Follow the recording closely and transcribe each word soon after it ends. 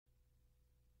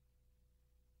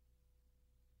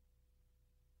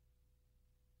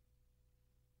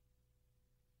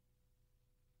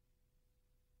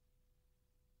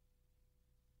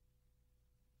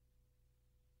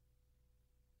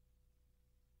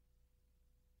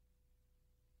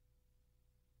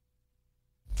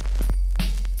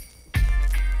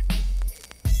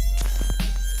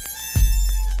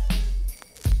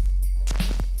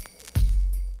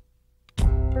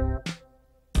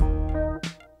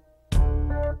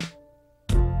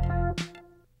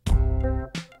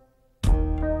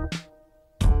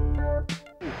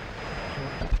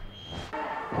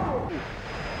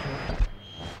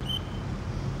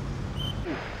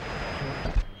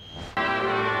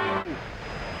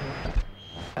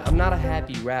I'm not a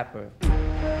happy rapper.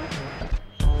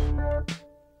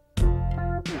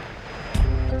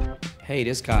 Hey,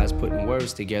 this guy's putting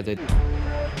words together.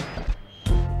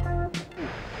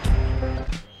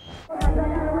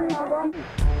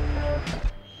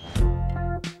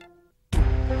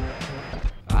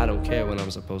 I don't care what I'm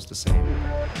supposed to say.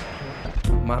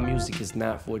 My music is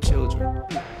not for children.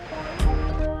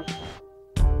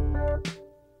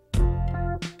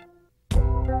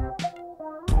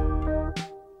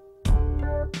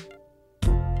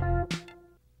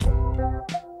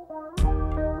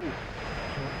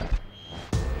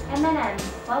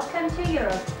 Eminem, welcome to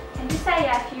Europe. Can you say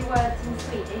a few words in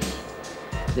Swedish?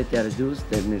 Det är dus,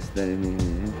 det bestämmer.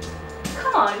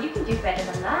 Come on, you can do better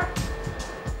than that.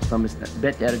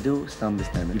 Det är du som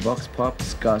bestämmer. Box pop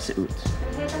ska se ut. Can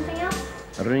you say something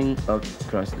else? Ring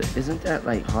across the... Isn't that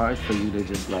like hard for you to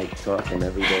just like talk in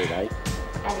everyday life?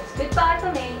 And it's goodbye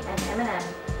for me and Eminem.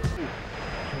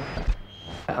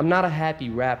 I'm not a happy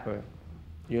rapper.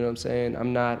 You know what I'm saying?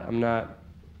 I'm not,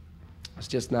 it's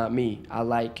just not me.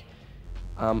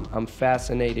 I'm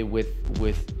fascinated with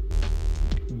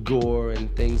gore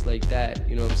and things like that,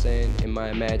 you know what I'm saying, in my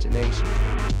imagination.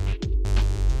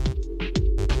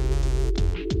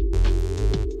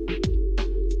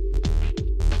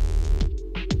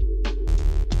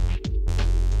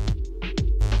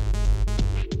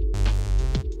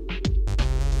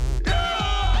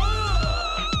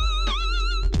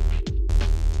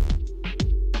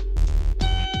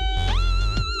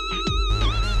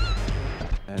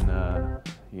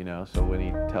 You know, so when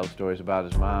he tells stories about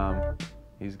his mom,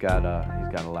 he's got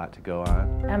a lot to go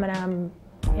on. Eminem,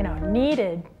 you know,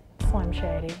 needed Slim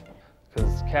Shady.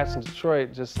 Because cats in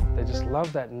Detroit they just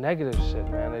love that negative shit,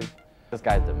 man. This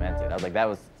guy's demented. I was like, that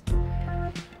was,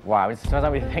 wow.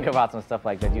 Sometimes we think about some stuff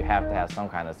like that, you have to have some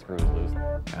kind of screws loose.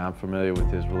 And I'm familiar with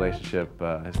his relationship,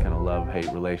 his kind of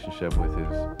love-hate relationship with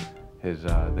his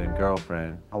then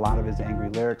girlfriend. A lot of his angry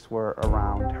lyrics were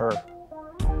around her.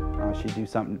 She'd do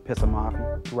something to piss him off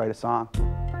and write a song.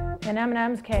 In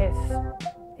Eminem's case,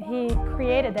 he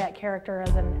created that character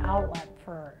as an outlet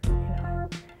for, you know,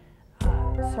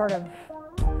 sort of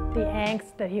the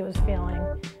angst that he was feeling.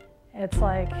 It's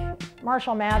like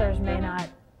Marshall Mathers may not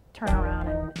turn around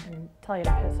and tell you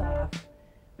to piss off,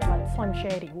 but Slim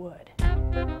Shady would.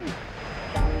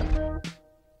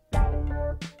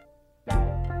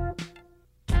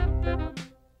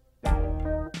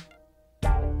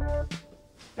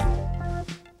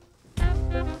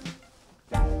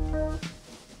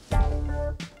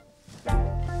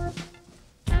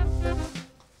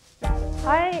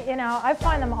 I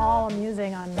find them all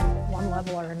amusing on one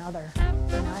level or another. You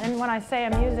know? And when I say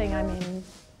amusing, I mean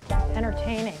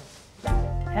entertaining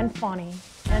and funny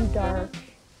and dark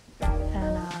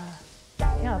and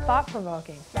you know,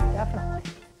 thought-provoking, definitely.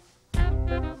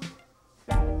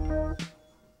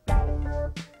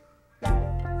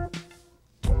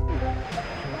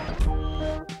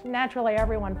 Naturally,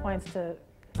 everyone points to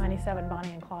 97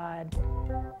 Bonnie and Clyde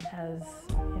as,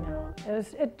 you know,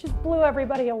 it just blew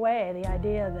everybody away, the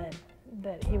idea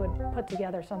that he would put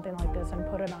together something like this and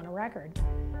put it on a record.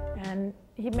 And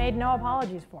he made no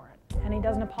apologies for it, and he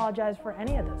doesn't apologize for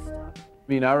any of this stuff. I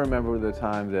mean, I remember the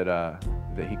time that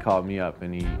he called me up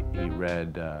and he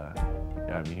read,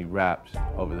 I mean, he rapped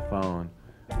over the phone,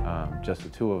 just the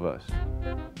two of us,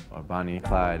 or Bonnie and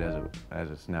Clyde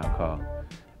as it's now called.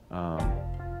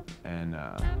 And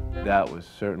that was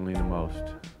certainly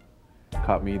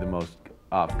caught me the most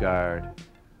off guard,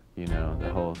 you know, the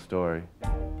whole story.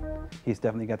 He's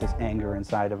definitely got this anger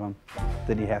inside of him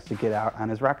that he has to get out on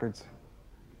his records.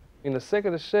 And the sicker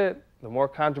the shit, the more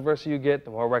controversy you get, the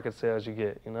more record sales you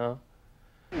get, you know?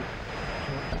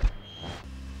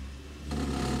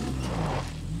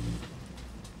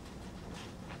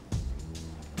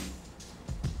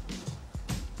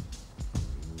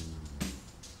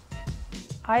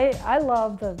 I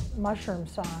love the mushroom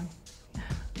song.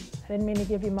 I didn't mean to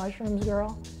give you mushrooms,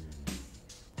 girl.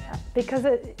 Because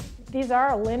these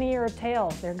are linear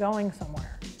tales. They're going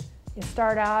somewhere. You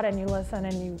start out and you listen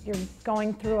and you're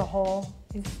going through a hole.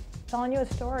 He's telling you a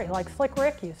story like Slick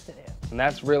Rick used to do. And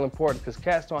that's real important because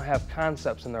cats don't have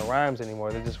concepts in their rhymes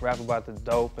anymore. They just rap about the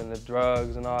dope and the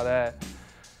drugs and all that.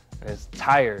 And it's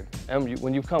tired. And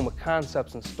when you come with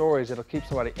concepts and stories, it'll keep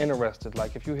somebody interested.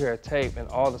 Like if you hear a tape and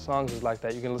all the songs is like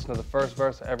that, you can listen to the first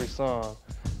verse of every song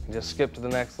and just skip to the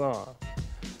next song.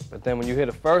 But then when you hear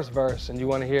the first verse and you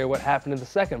want to hear what happened in the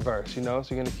second verse, you know,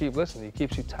 so you're going to keep listening. He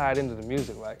keeps you tied into the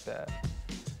music like that.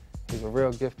 He's a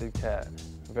real gifted cat,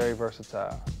 very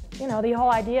versatile. You know, the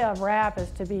whole idea of rap is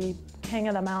to be king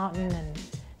of the mountain and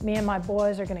me and my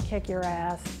boys are going to kick your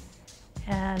ass.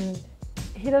 And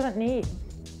he doesn't need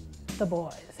the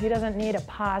boys. He doesn't need a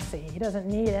posse. He doesn't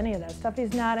need any of that stuff.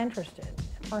 He's not interested.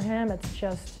 For him, it's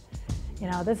just, you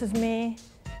know, this is me.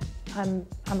 I'm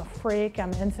a freak.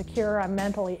 I'm insecure. I'm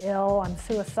mentally ill. I'm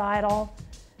suicidal.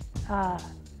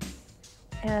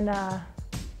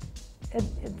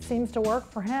 It seems to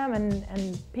work for him,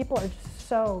 and people are just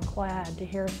so glad to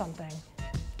hear something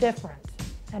different.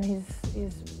 And he's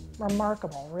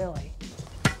remarkable, really.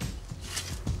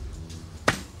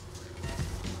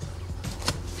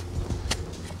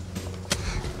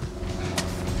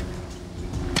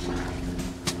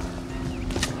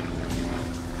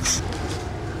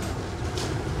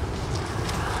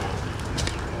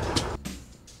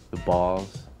 The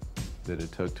balls that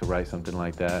it took to write something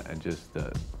like that, and just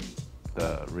the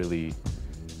really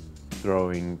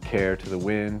throwing care to the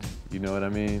wind, you know what I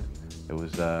mean? It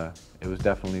was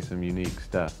definitely some unique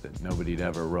stuff that nobody'd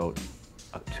ever wrote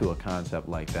to a concept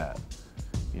like that.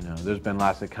 You know, there's been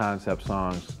lots of concept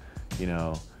songs, you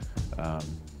know,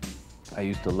 I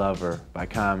Used to Love Her by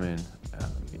Common,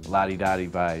 Lottie Dottie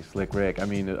by Slick Rick. I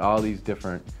mean, all these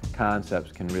different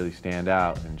concepts can really stand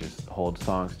out and just hold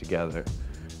songs together.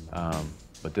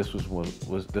 But this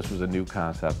was a new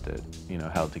concept that, you know,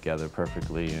 held together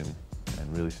perfectly and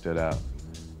really stood out.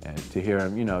 And to hear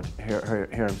him, you know, hear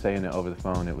him saying it over the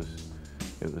phone, it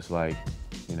was like,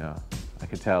 you know, I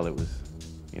could tell it was,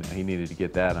 you know, he needed to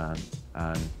get that on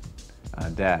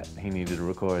that. He needed to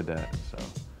record that, so.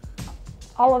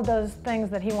 All of those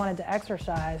things that he wanted to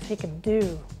exercise, he could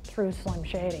do through Slim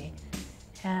Shady.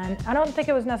 And I don't think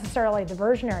it was necessarily a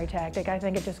diversionary tactic. I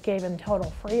think it just gave him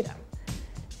total freedom.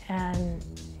 And,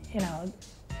 you know,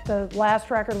 the last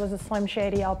record was a Slim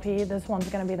Shady LP. This one's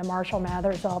going to be the Marshall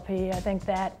Mathers LP. I think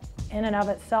that in and of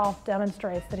itself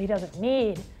demonstrates that he doesn't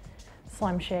need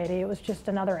Slim Shady. It was just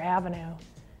another avenue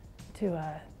to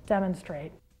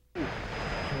demonstrate.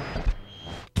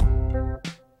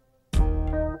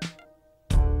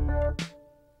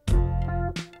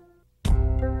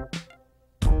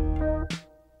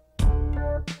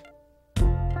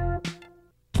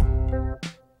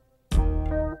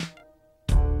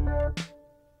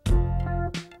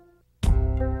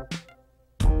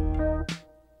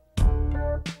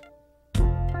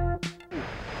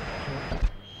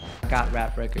 Got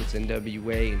rap records,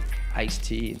 NWA and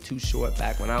Ice-T and Too Short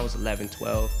back when I was 11,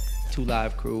 12, 2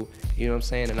 Live Crew, you know what I'm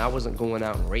saying? And I wasn't going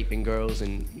out and raping girls,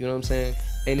 and you know what I'm saying?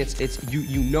 And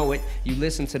you know it, you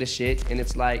listen to the shit, and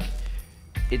it's like,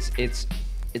 it's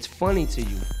funny to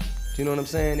you. Do you know what I'm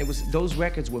saying? Those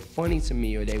records were funny to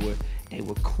me, or they were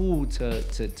cool to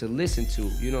listen to,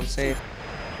 you know what I'm saying?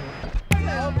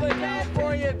 Oakland,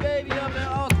 California, baby, up in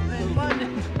Oakland,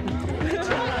 London.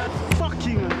 Fuck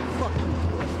you.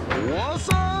 What's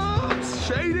up,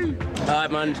 Shady?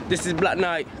 Alright man, this is Black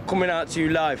Knight coming out to you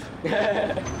live.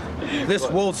 This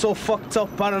world's so fucked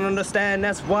up, I don't understand.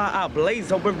 That's why I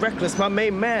blaze up with Reckless, my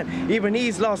main man. Even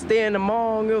he's lost there in the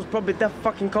mall. It was probably that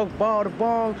fucking coke bar, the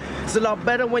bong. It's a lot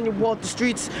better when you walk the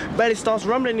streets. Belly starts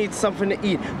rumbling, needs something to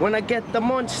eat. When I get the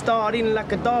munch, start eating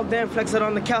like a dog, then flex it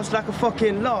on the couch like a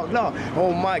fucking log.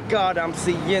 Oh my God, I'm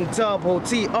seeing double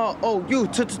T-R-O-U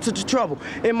to trouble.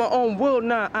 In my own world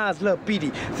now, eyes look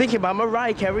beady. Thinking about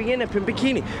Mariah Carey in a pink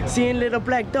bikini. Seeing little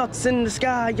black dots in the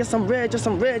sky. Yes, I'm red, yes,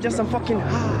 I'm red, yes, I'm fucking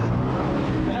high.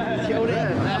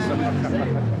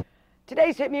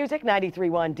 Today's hit music,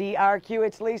 93.1 DRQ.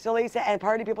 It's Lisa, and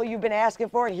party people you've been asking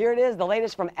for. Here it is, the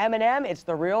latest from Eminem. It's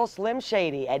the real Slim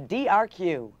Shady at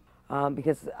DRQ.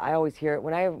 Because I always hear it,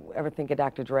 when I ever think of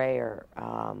Dr. Dre or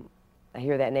I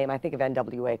hear that name, I think of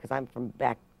NWA because I'm from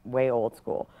back way old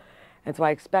school. And so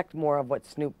I expect more of what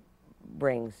Snoop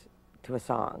brings to a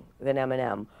song than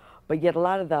Eminem. But yet a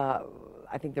lot of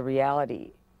I think the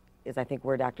reality is I think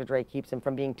where Dr. Dre keeps him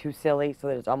from being too silly so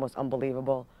that it's almost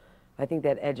unbelievable. I think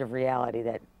that edge of reality,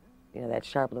 that, you know, that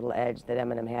sharp little edge that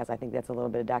Eminem has, I think that's a little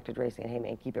bit of Dr. Dre saying, hey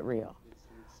man, keep it real.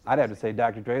 I'd have to say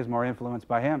Dr. Dre is more influenced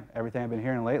by him. Everything I've been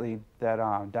hearing lately that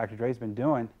Dr. Dre's been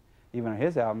doing, even on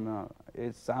his album,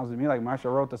 it sounds to me like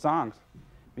Marshall wrote the songs,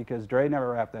 because Dre never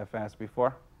rapped that fast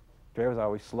before. Dre was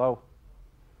always slow.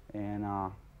 And,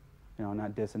 you know,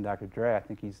 not dissing Dr. Dre, I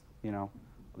think he's, you know,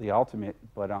 the ultimate,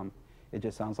 but it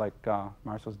just sounds like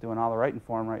Marshall's doing all the writing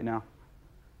for him right now.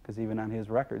 Because even on his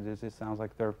records, it just sounds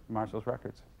like they're Marshall's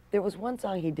records. There was one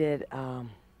song he did,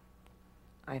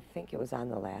 I think it was on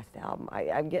the last album.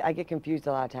 I get confused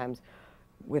a lot of times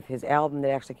with his album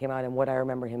that actually came out and what I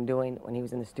remember him doing when he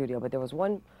was in the studio. But there was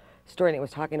one story and it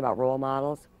was talking about role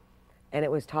models. And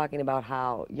it was talking about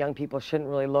how young people shouldn't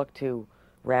really look to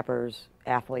rappers,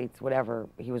 athletes, whatever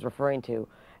he was referring to,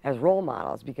 as role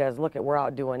models, because look at, we're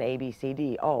out doing A, B, C,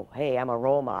 D. Oh, hey, I'm a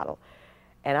role model.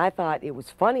 And I thought it was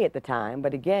funny at the time,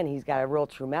 but again, he's got a real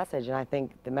true message, and I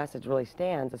think the message really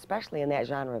stands, especially in that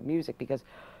genre of music, because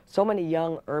so many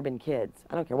young urban kids,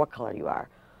 I don't care what color you are,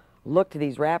 look to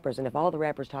these rappers, and if all the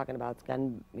rappers talking about is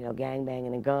gun, you know, gang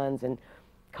banging and guns and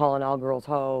calling all girls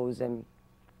hoes, and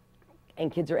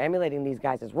kids are emulating these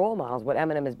guys as role models, what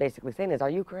Eminem is basically saying is, are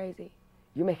you crazy?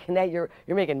 You're making that, you're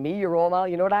making me your role model.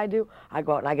 You know what I do? I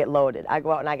go out and I get loaded. I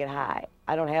go out and I get high.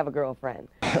 I don't have a girlfriend.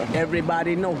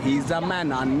 Everybody know he's a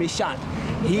man on mission.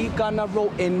 He gonna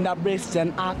roll in the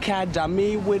Bristol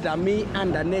Academy with me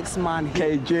and the next man,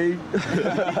 KG.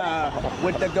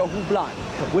 With the girl who blind,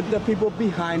 with the people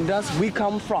behind us, we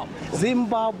come from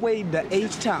Zimbabwe, the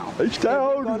H-Town.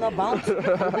 H-Town. Gonna bounce,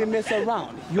 we mess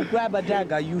around. You grab a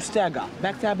dagger, you stagger,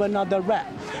 backstab another rap.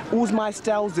 Who's my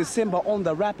styles is Simba on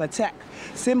the rap attack.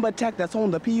 Simba attack that's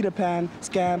on the Peter Pan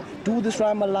scam. Do this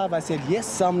rhyme alive, I said,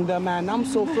 yes, I'm the man. I'm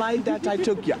so fly that I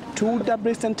took ya to the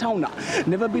Bristol town.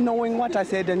 Never be knowing what I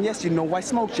said, and yes, you know I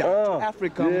smoked ya to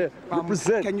Africa. Yeah,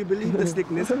 represent. Can you believe the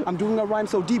thickness? I'm doing a rhyme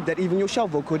so deep that even your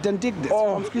shovel couldn't dig this.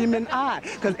 I'm screaming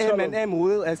cause Eminem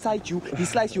will excite you. He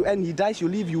slice you and he dice you,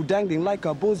 leave you dangling like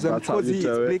a bosom. Cause he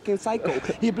is breaking psycho.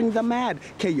 He brings the mad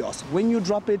chaos when you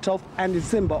drop it off, and it's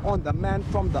Simba on the man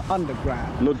from the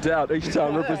underground. No doubt,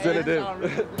 H-Town representative.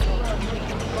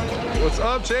 What's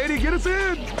up, Shady? Get us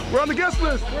in. We're on the guest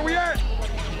list. Where we at?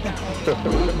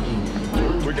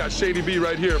 We got Shady B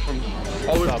right here from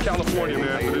all the way from California,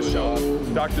 man, for this show.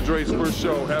 Dr. Dre's first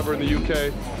show ever in the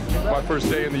UK. My first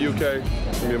day in the UK.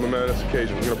 It's gonna be a momentous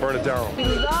occasion. We're gonna burn it down. We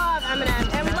love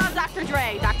Eminem, and we love Dr.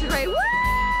 Dre. Dr. Dre, woo!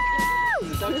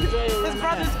 His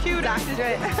brother's cute, Dr.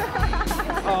 Dre.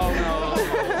 Oh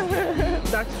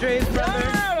no. Dr. Dre's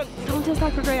brother. No! Don't test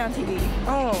Dr. Dre on TV.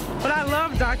 Oh, but I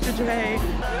love Dr. Dre.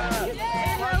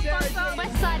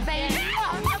 West Side, baby.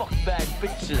 Fuck bad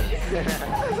bitches.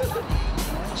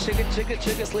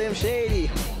 Chicka, Slim Shady.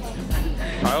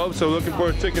 I hope so. Looking for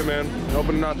a ticket, man.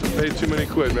 Hoping not to pay too many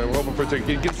quid, man. We're hoping for a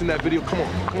ticket. Get us in that video. Come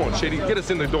on, Shady. Get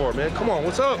us in the door, man. Come on,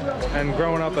 what's up? And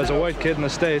growing up as a white kid in the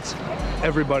States,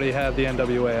 everybody had the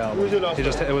NWA album.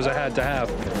 It was a had to have.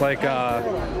 Like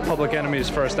Public Enemy's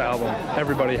first album.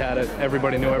 Everybody had it.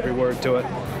 Everybody knew every word to it.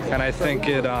 And I think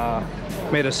it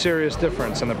made a serious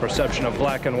difference in the perception of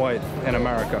black and white in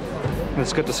America. And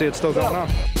it's good to see it still going on.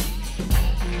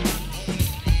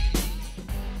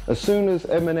 As soon as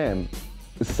Eminem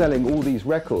is selling all these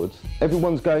records,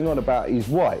 everyone's going on about he's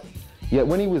white. Yet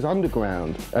when he was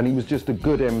underground and he was just a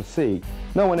good MC,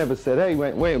 no one ever said, hey,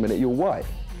 wait a minute, you're white.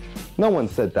 No one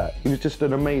said that. He was just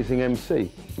an amazing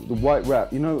MC. The white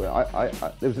rap, you know,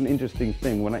 there was an interesting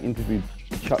thing when I interviewed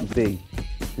Chuck D,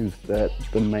 who's the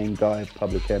main guy of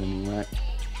Public Enemy, right?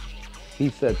 He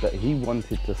said that he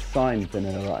wanted to sign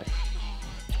Vanilla Ice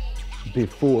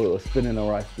before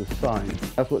Vanilla Ice was signed.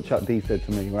 That's what Chuck D said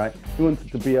to me, right? He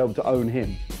wanted to be able to own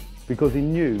him because he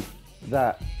knew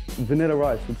that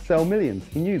Vanilla Ice would sell millions.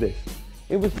 He knew this.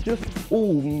 It was just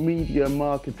all media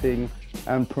marketing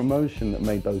and promotion that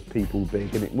made those people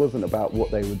big, and it wasn't about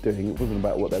what they were doing, it wasn't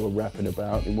about what they were rapping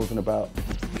about, it wasn't about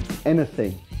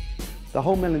anything. The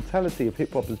whole mentality of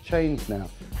hip hop has changed now.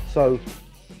 So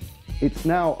it's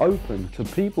now open to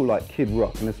people like Kid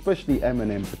Rock and especially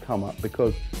Eminem to come up,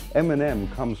 because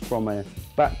Eminem comes from a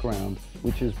background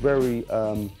which is very,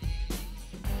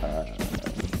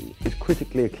 is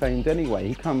critically acclaimed anyway.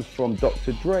 He comes from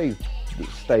Dr. Dre's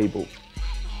stable.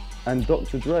 And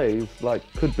Dr. Dre's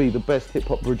could be the best hip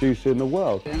hop producer in the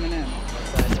world. Eminem.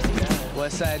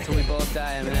 West side till we both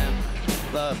die,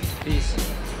 Eminem. Love, peace.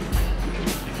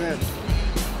 Good.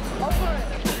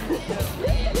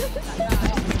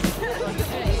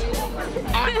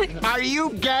 Are you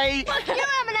gay? Fuck you,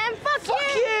 Eminem. Fuck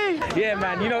you. Yeah,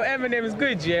 man, you know, Eminem is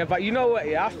good, yeah, but you know what,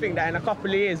 yeah, I think that in a couple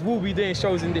of years we'll be doing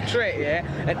shows in Detroit, yeah,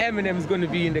 and Eminem's gonna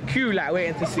be in the queue,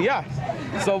 waiting to see us.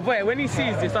 So, wait, when he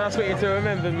sees this, I'm just waiting to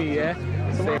remember me, yeah?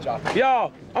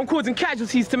 Yo, I'm causing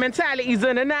casualties to mentalities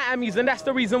and anatomies, and that's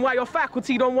the reason why your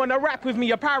faculty don't want to rap with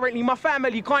me. Apparently, my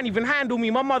family can't even handle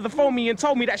me. My mother phoned me and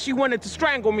told me that she wanted to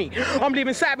strangle me. I'm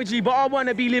living savagely, but I want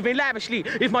to be living lavishly.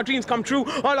 If my dreams come true,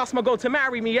 I'll ask my girl to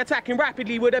marry me. Attacking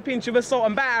rapidly with a pinch of assault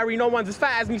and battery. No one's as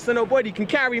fat as me, so nobody can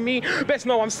carry me. Best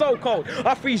know I'm so cold,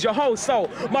 I freeze your whole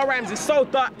soul. My rhymes is so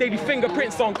dark, they leave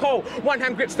fingerprints on coal. One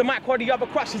hand grips the mic while the other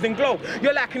crushes and glow.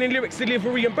 You're lacking in lyrics,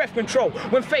 delivery, and breath control.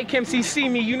 When fake MCs see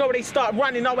me, you know they start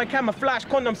running. I wear camouflage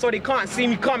condoms so they can't see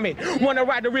me coming. Wanna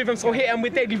ride the rhythm, so hit them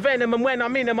with deadly venom. And when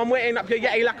I'm in them, I'm wetting up your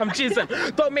yatty like I'm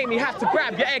jizzing. Don't make me have to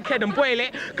grab your egghead and boil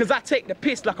it, cause I take the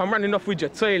piss like I'm running off with your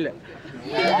toilet.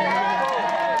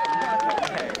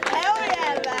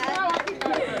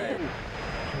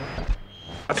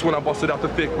 That's when I busted out the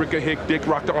thick Ricka Hick dick,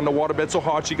 rocked her on the waterbed so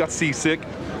hard she got seasick.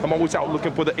 I'm always out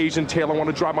looking for the Asian tail. I want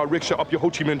to drive my rickshaw up your Ho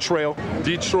Chi Minh Trail.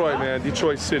 Detroit, man,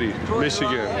 Detroit City,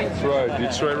 Michigan. That's right,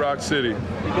 Detroit Rock City.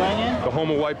 The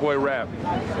home of white boy rap,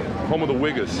 home of the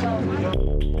Wiggers.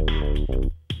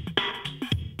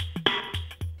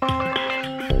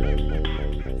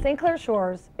 St. Clair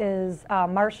Shores is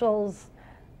Marshall's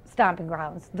stomping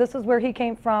grounds. This is where he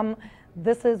came from.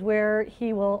 This is where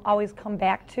he will always come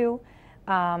back to.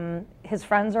 His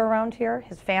friends are around here.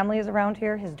 His family is around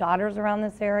here. His daughter's around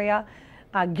this area.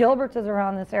 Gilbert's is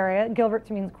around this area. Gilbert's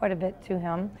means quite a bit to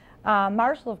him.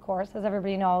 Marshall, of course, as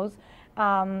everybody knows,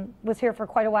 was here for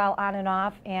quite a while on and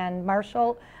off. And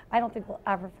Marshall, I don't think will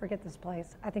ever forget this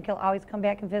place. I think he'll always come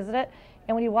back and visit it.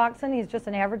 And when he walks in, he's just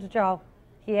an average Joe.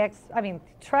 He acts, he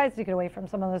tries to get away from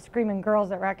some of the screaming girls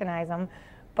that recognize him.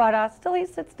 But still he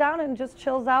sits down and just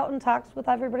chills out and talks with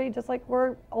everybody just like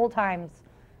we're old times.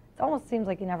 It almost seems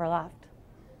like he never left.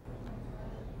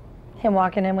 Him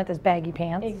walking in with his baggy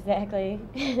pants. Exactly.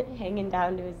 Hanging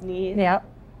down to his knees. Yep.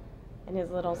 And his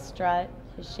little strut,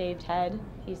 his shaved head.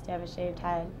 He used to have a shaved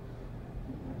head.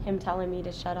 Him telling me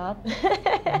to shut up.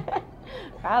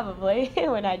 Probably,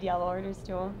 when I'd yell orders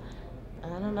to him. I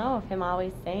don't know, of him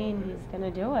always saying he's going to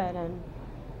do it and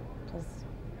just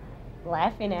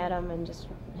laughing at him and just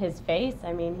his face.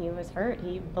 I mean, he was hurt.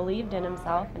 He believed in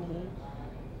himself and he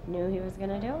knew he was going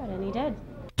to do it, and he did.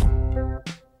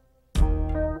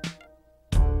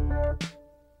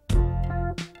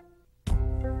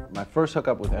 My first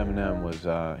hookup with Eminem was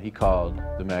he called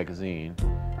the magazine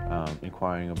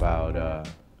inquiring about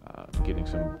getting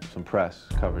some press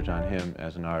coverage on him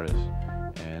as an artist.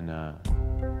 And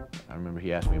I remember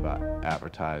he asked me about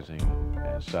advertising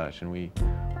and such, and we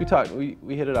talked. We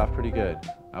hit it off pretty good.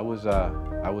 I was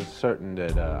certain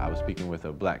that I was speaking with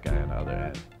a black guy on the other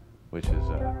end, which is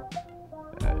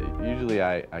usually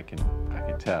I can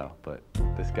tell, but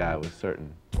this guy was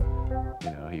certain. You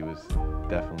know, he was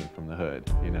definitely from the hood.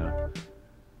 You know,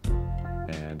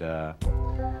 and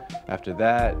after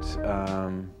that,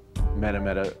 met him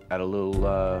at a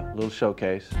little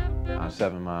showcase on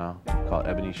 7 Mile called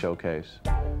Ebony Showcase.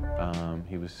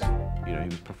 He was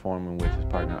performing with his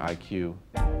partner IQ,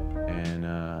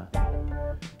 and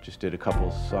just did a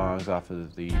couple songs off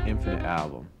of the Infinite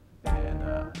album. And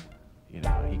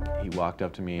he walked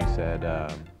up to me and said,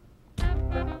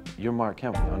 "You're Mark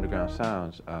Kemp from Underground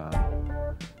Sounds.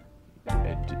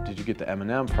 Did you get the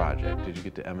Eminem project? Did you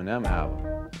get the Eminem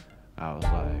album?" I was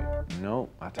like, "Nope.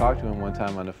 I talked to him one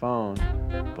time on the phone,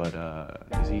 but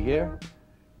is he here?"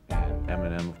 And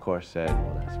Eminem, of course, said,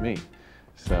 "Well, that's me."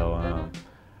 So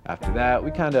after that,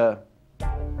 we kind of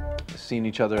seen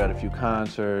each other at a few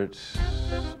concerts.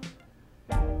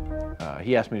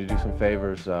 He asked me to do some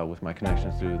favors with my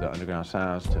connections through the Underground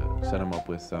Sounds to set him up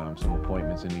with some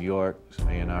appointments in New York, some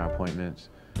A&R appointments.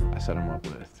 I set him up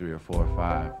with 3 or 4 or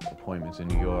 5 appointments in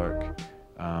New York,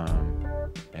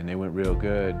 and they went real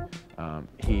good.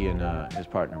 He and his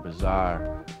partner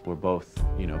Bizarre were both,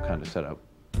 kind of set up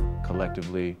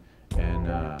collectively, and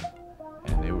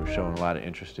they were showing a lot of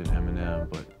interest in Eminem,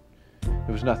 but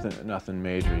it was nothing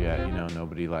major yet.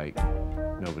 Nobody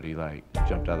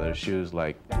jumped out of their shoes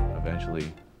like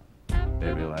eventually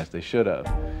they realized they should have.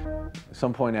 At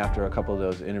some point after a couple of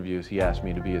those interviews, he asked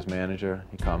me to be his manager.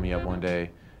 He called me up one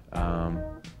day and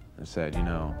said,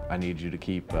 "I need you to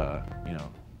keep,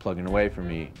 plugging away for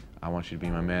me. I want you to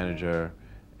be my manager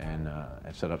and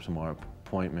set up some more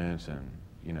appointments and,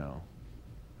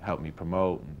 help me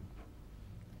promote and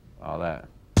all that."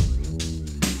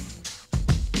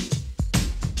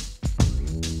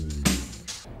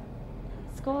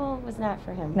 School was not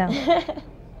for him. No.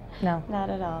 No. Not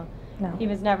at all. No. He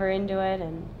was never into it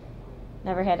and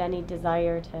never had any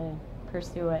desire to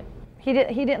pursue it. He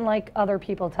didn't like other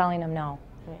people telling him no.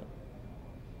 Right.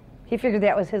 He figured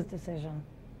that was his decision.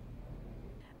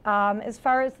 As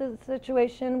far as the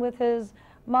situation with his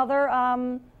mother,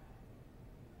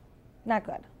 not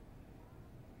good.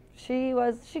 She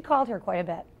called her quite a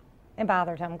bit and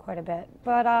bothered him quite a bit,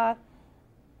 but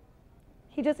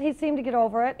he seemed to get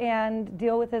over it and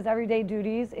deal with his everyday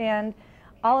duties, and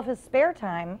all of his spare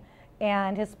time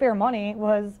and his spare money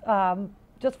was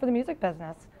just for the music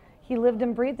business. He lived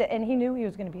and breathed it, and he knew he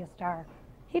was going to be a star.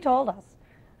 He told us.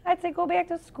 I'd say, go back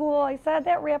to school. I said,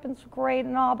 that rapping's great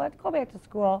and all, but go back to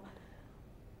school.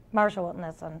 Marshall wouldn't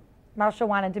listen. Marshall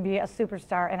wanted to be a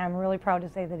superstar, and I'm really proud to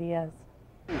say that he is.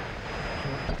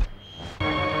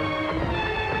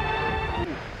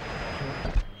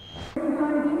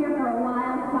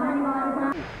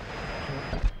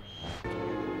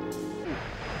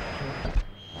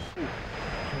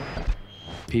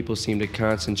 people seem to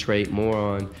concentrate more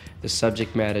on the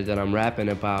subject matter that I'm rapping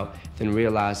about than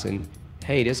realizing,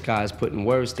 hey, this guy's putting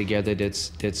words together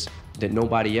that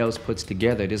nobody else puts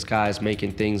together. This guy's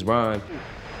making things rhyme.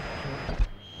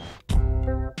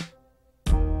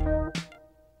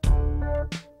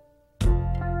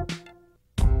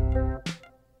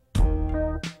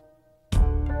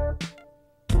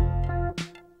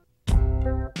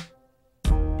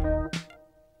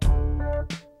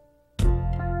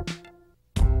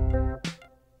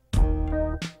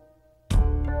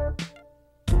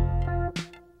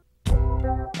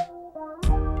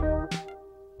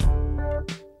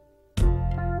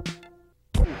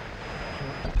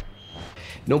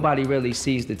 Nobody really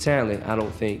sees the talent, I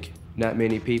don't think. Not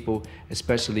many people,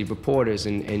 especially reporters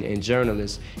and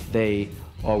journalists, they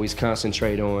always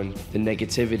concentrate on the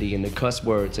negativity and the cuss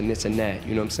words and this and that,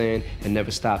 you know what I'm saying? And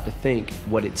never stop to think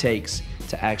what it takes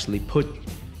to actually put,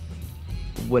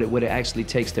 what it actually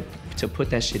takes to put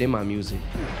that shit in my music.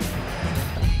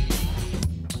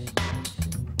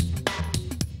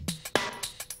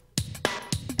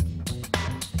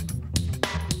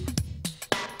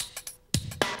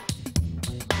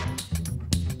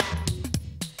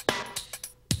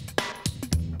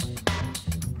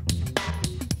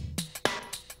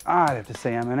 I'd have to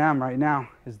say Eminem right now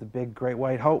is the big, great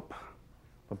white hope.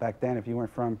 But back then, if you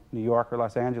weren't from New York or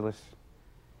Los Angeles,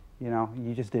 you know,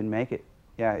 you just didn't make it.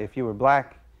 Yeah, if you were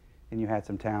black and you had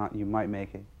some talent, you might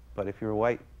make it. But if you were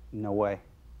white, no way.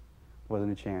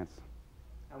 Wasn't a chance.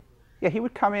 Yeah, he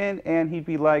would come in and he'd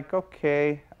be like,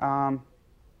 okay, why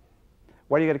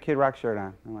do you got a Kid Rock shirt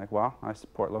on? I'm like, well, I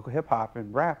support local hip hop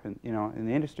and rap and, you know, in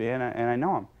the industry, and I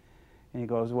know him. And he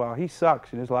goes, well, he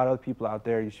sucks, and there's a lot of other people out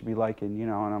there you should be liking, you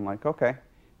know. And I'm like, okay,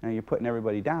 now you're putting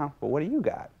everybody down, but what do you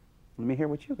got? Let me hear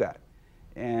what you got.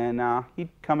 And he'd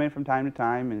come in from time to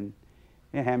time and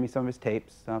hand me some of his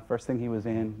tapes. First thing he was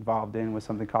involved in was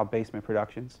something called Basement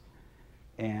Productions.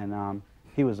 And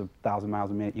he was 1,000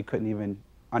 miles a minute. You couldn't even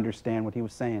understand what he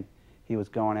was saying. He was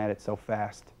going at it so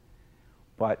fast.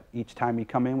 But each time he'd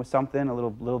come in with something a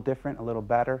little different, a little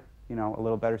better, you know, a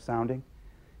little better sounding.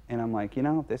 And I'm like, you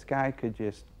know, if this guy could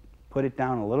just put it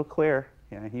down a little clearer,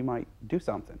 yeah, he might do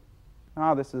something.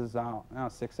 Oh, this is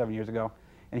 6, 7 years ago.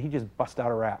 And he just bust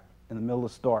out a rap in the middle of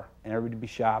the store. And everybody would be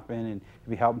shopping and he'd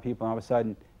be helping people. And all of a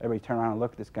sudden, everybody turn around and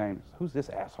look at this guy and who's this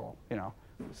asshole? You know,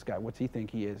 this guy, what's he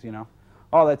think he is, you know?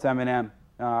 Oh, that's Eminem.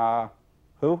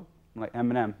 Who? I'm like,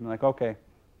 Eminem. I'm like, okay,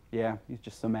 yeah, he's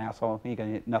just some asshole. He ain't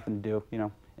got nothing to do, you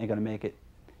know, ain't gonna make it.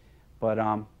 But,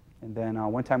 and then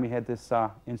one time we had this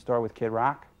in-store with Kid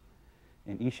Rock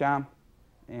in Isham,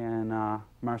 and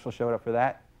Marshall showed up for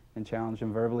that and challenged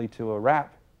him verbally to a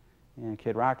rap. And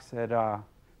Kid Rock said,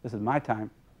 this is my time,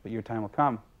 but your time will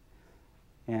come.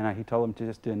 And he told him to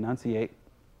just enunciate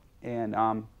and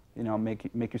you know,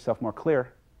 make yourself more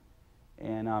clear,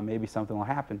 and maybe something will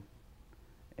happen.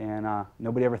 And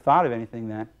nobody ever thought of anything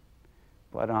then,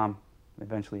 but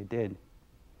eventually it did.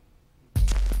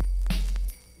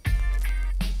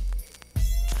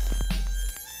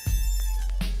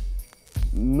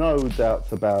 No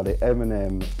doubts about it,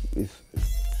 Eminem is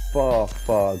far,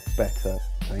 far better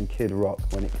than Kid Rock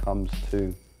when it comes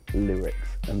to lyrics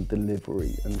and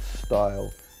delivery and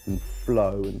style and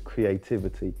flow and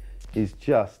creativity. He's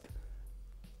just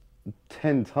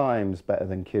 10 times better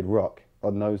than Kid Rock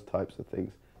on those types of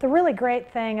things. The really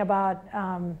great thing about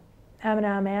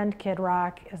Eminem and Kid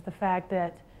Rock is the fact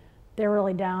that they're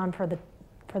really down for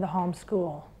the home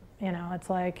school. You know, it's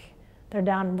like they're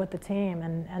down with the team,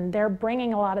 and they're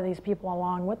bringing a lot of these people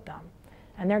along with them,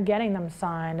 and they're getting them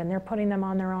signed, and they're putting them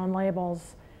on their own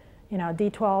labels. You know,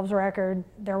 D12's record,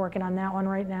 they're working on that one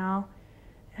right now,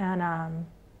 and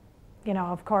you know,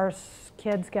 of course,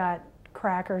 Kid's got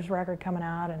Cracker's record coming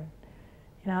out, and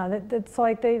you know, it's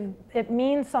like it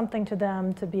means something to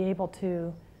them to be able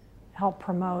to help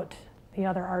promote the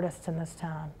other artists in this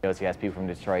town. He has people from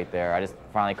Detroit there. I just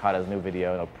finally caught his new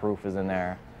video. You know, Proof is in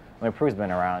there. I mean, Proof's been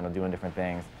around, you know, doing different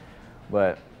things.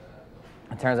 But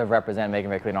in terms of representing, making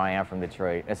very clear, no, I am from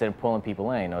Detroit, instead of pulling people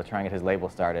in, you know, trying to get his label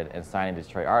started and signing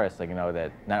Detroit artists, like, you know,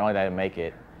 that not only did I make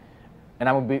it, and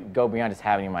I'm going to go beyond just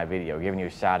having you in my video, giving you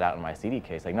a shout out in my CD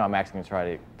case. Like, no, I'm actually going to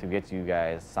try to get you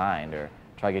guys signed, or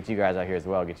try to get you guys out here as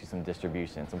well, get you some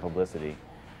distribution, some publicity.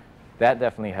 That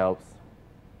definitely helps.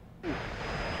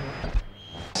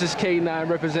 This is K9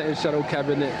 representing Shadow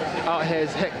Cabinet. Out here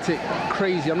is hectic,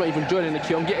 crazy. I'm not even joining the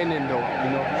queue. I'm getting in though, you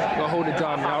know. Gonna hold it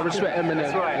down. I respect Eminem.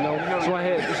 That's right. You know. That's what I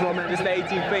hear. That's what I meant. This is the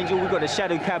 18th Angel. We got the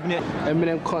Shadow Cabinet.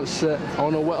 Eminem concert. I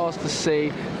don't know what else to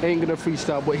say. Ain't gonna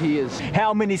freestyle, but he is.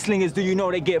 How many slingers do you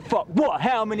know they get fucked? What?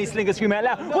 How many slingers scream out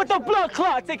loud? With the blood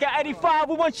clot, take out 85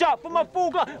 with one shot for my full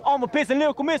glove. Armor piercing,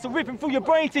 lyrical missile ripping through your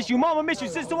brain tissue. Mama miss you,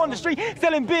 sister on the street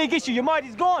selling big issue. Your mind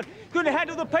is gone. Couldn't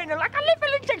handle the pain like a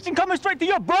lethal injection coming straight to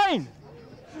your brain.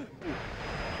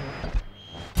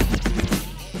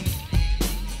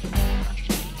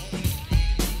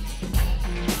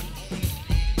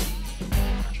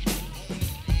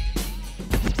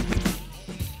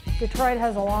 Detroit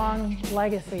has a long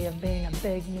legacy of being a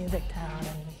big music town,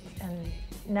 and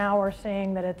now we're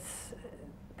seeing that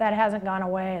that hasn't gone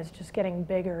away. It's just getting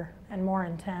bigger and more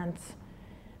intense.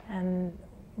 And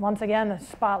once again, the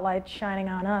spotlight's shining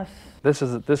on us. This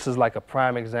is like a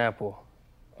prime example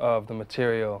of the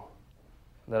material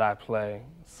that I play.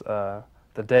 It's the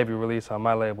debut release on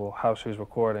my label, House Shoes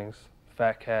Recordings,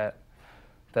 Fat Cat,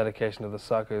 dedication to the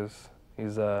Suckers.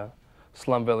 He's a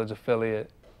Slum Village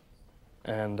affiliate,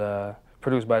 and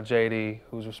produced by JD,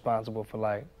 who's responsible for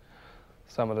like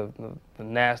some of the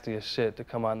nastiest shit to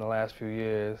come out in the last few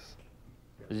years.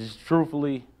 Just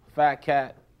truthfully, Fat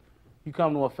Cat, you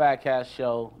come to a Fat Cat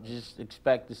show, just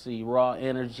expect to see raw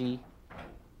energy,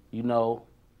 you know,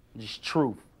 just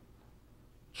truth.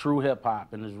 True hip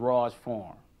hop in its rawest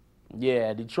form.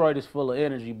 Yeah, Detroit is full of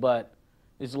energy, but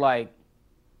it's like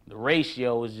the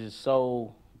ratio is just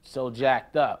so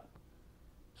jacked up.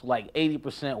 It's like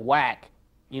 80% whack,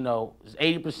 you know, it's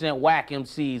 80% whack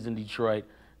MCs in Detroit,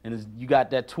 and you got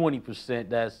that 20%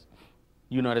 that's,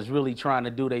 you know, that's really trying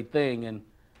to do their thing.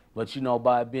 But you know,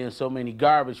 by being so many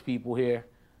garbage people here,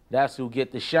 that's who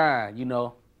get the shine, you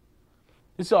know.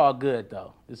 It's all good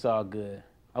though, it's all good.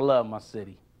 I love my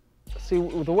city. See,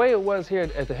 the way it was here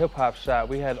at the Hip Hop Shop,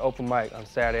 we had open mic on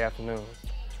Saturday afternoons.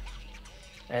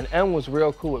 And M was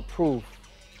real cool with Proof.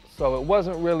 So it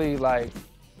wasn't really like,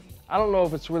 I don't know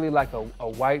if it's really like a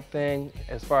white thing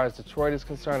as far as Detroit is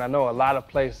concerned. I know a lot of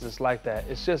places it's like that.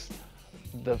 It's just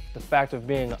the fact of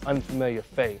being an unfamiliar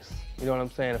face. You know what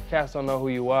I'm saying? If cats don't know who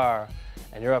you are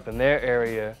and you're up in their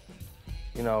area,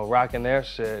 you know, rocking their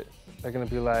shit, they're gonna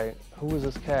be like, who is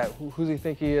this cat? Who's he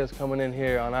think he is coming in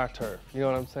here on our turf? You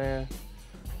know what I'm saying?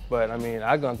 But I mean,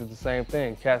 I've gone through the same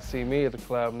thing. Cats see me at the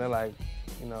club and they're like,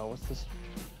 you know, what's this?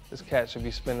 This cat should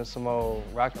be spinning some old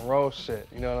rock and roll shit.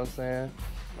 You know what I'm saying?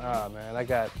 Nah, man, I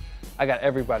got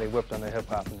everybody whipped on the hip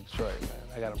hop in Detroit, man.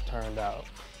 I got them turned out.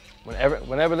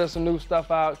 Whenever there's some new stuff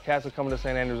out, cats are coming to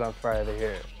St. Andrews on Friday to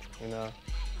hear it, you know?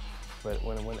 But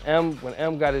when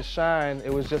M got his shine,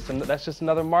 it was that's just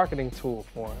another marketing tool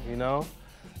for him, you know?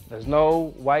 There's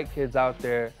no white kids out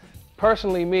there.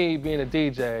 Personally, me being a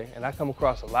DJ, and I come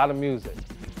across a lot of music,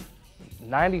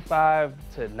 95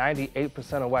 to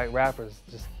 98% of white rappers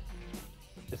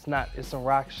it's some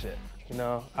rock shit, you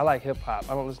know? I like hip hop.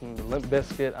 I don't listen to Limp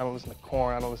Bizkit, I don't listen to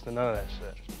Korn, I don't listen to none of that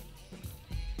shit.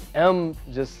 M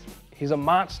he's a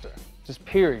monster, just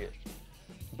period.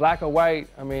 Black or white,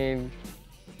 I mean,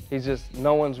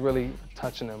 no one's really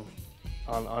touching him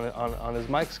on his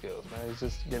mic skills, man. He's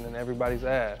just getting in everybody's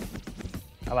ass.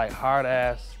 I like hard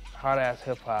ass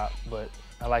hip hop, but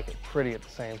I like it pretty at the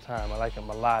same time. I like it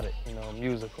melodic, you know,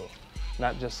 musical.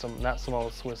 Not some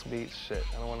old Swiss beats shit.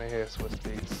 I don't want to hear Swiss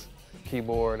beats.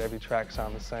 Keyboard, every track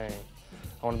sound the same.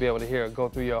 I want to be able to hear it go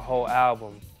through your whole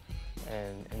album,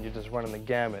 and you're just running the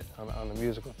gamut on the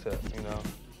musical tip, you know.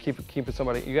 You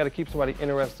got to keep somebody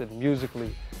interested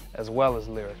musically as well as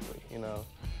lyrically, you know,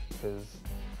 because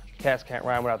cats can't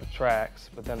rhyme without the tracks,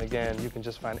 but then again, you can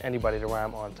just find anybody to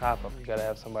rhyme on top of them. You got to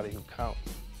have somebody who counts.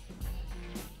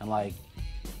 And like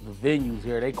the venues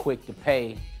here, they quick to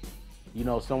pay, you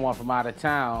know, someone from out of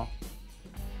town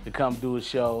to come do a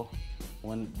show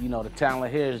when, you know, the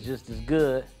talent here is just as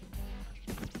good,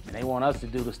 and they want us to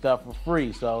do the stuff for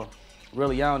free. So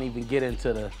really, I don't even get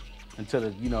into the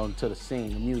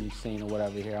scene, the music scene or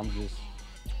whatever here. I'm just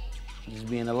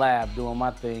being in the lab doing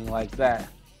my thing like that,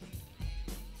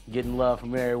 getting love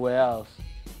from everywhere else.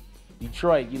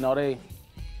 Detroit, you know, they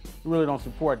really don't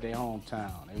support their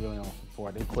hometown. They really don't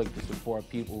support. They quick to support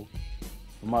people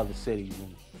from other cities,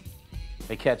 and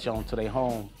they catch on to their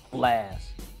home last.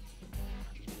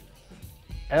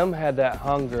 M had that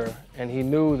hunger, and he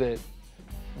knew that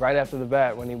right after the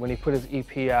bat, when he put his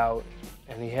EP out,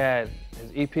 and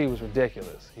his EP was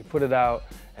ridiculous. He put it out,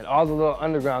 and all the little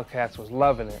underground cats was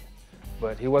loving it,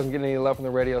 but he wasn't getting any love from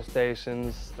the radio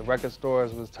stations. The record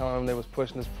stores was telling him they was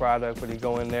pushing his product, but he'd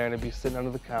go in there and it'd be sitting under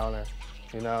the counter,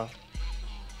 you know?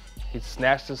 He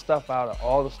snatched his stuff out of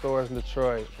all the stores in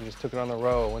Detroit and just took it on the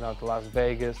road, went out to Las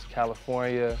Vegas,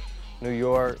 California, New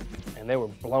York, and they were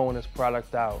blowing his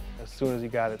product out as soon as he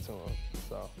got it to him.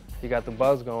 So he got the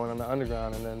buzz going on the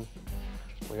underground, and then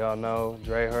we all know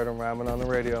Dre heard him rhyming on the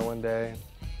radio one day,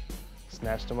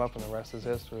 snatched him up, and the rest is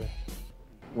history.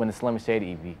 When the Slim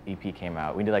Shady EP came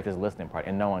out, we did like this listening party,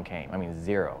 and no one came. I mean,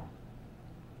 zero.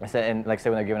 I said, and like I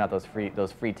said, when they're giving out those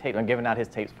free tapes, I'm giving out his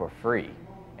tapes for free.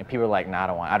 And people are like, nah, I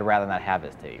don't want, I'd rather not have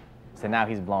this tape. So now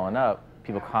he's blowing up.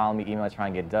 People calling me, emailing,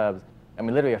 trying to get dubs. I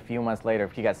mean, literally a few months later,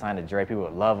 if he got signed to Dre, people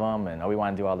would love him, and oh, we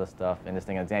want to do all this stuff. And this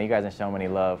thing, damn, you guys didn't show him any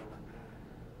love,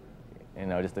 you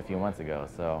know, just a few months ago.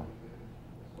 So,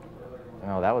 you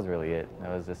know, that was really it.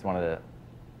 That was just one of the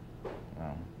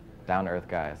down-to-earth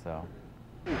guys, so.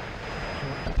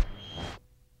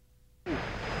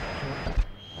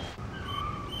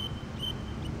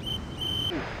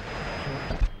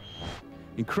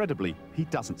 Incredibly, he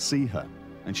doesn't see her,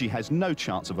 and she has no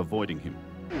chance of avoiding him.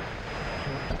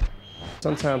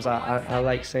 Sometimes I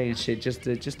like saying shit just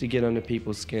to get under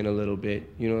people's skin a little bit,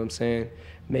 you know what I'm saying?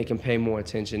 Make them pay more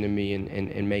attention to me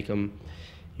and make them,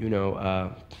 you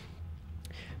know,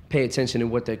 pay attention to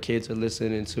what their kids are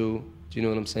listening to, do you know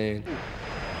what I'm saying?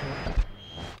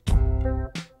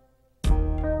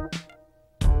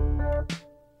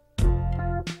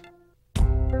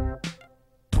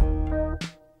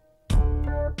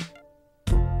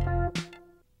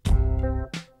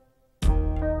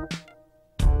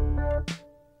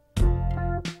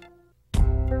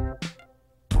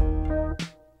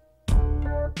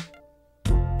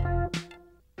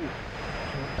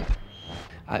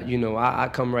 You know, I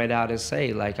come right out and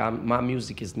say, like, my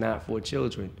music is not for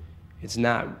children. It's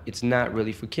not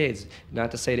really for kids.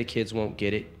 Not to say that kids won't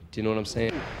get it. Do you know what I'm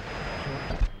saying?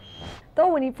 Though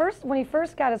when he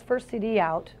first got his first CD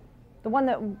out, the one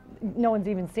that no one's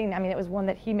even seen, I mean, it was one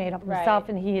that he made up himself,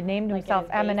 and he had named himself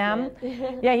Eminem.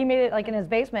 Yeah, he made it like in his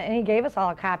basement, and he gave us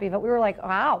all a copy of it. We were like,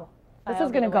 wow, this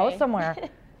is going to go somewhere.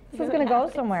 This is going to go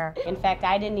somewhere. In fact,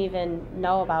 I didn't even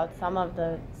know about some of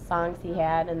the songs he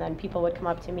had, and then people would come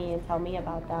up to me and tell me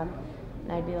about them.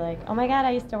 And I'd be like, oh my God,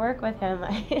 I used to work with him.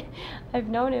 I've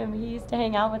known him. He used to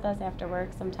hang out with us after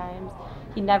work sometimes.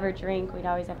 He'd never drink. We'd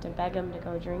always have to beg him to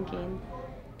go drinking.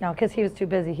 No, because he was too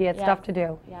busy. He had stuff to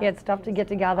do. He had stuff to get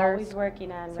together. Always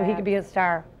working on so he could be a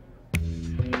star.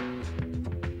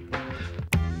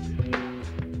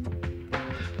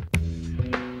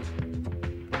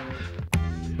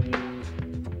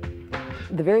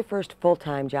 The very first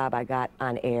full-time job I got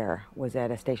on air was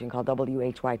at a station called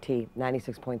WHYT,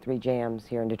 96.3 Jams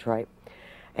here in Detroit.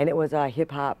 And it was a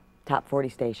hip-hop top 40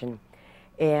 station.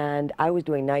 And I was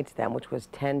doing nights then, which was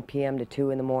 10 p.m. to 2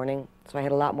 in the morning. So I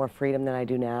had a lot more freedom than I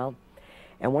do now.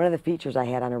 And one of the features I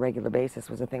had on a regular basis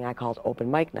was a thing I called open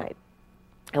mic night.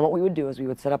 And what we would do is we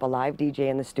would set up a live DJ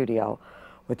in the studio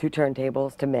with 2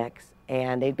 turntables to mix.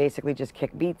 And they'd basically just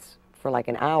kick beats for like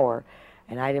an hour.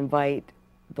 And I'd invite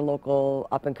the local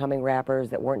up-and-coming rappers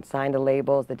that weren't signed to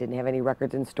labels, that didn't have any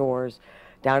records in stores,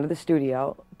 down to the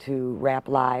studio to rap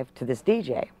live to this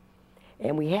DJ.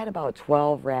 And we had about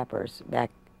 12 rappers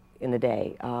back in the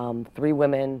day, 3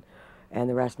 women and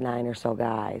the rest 9 or so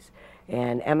guys.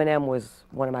 And Eminem was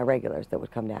one of my regulars that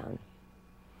would come down.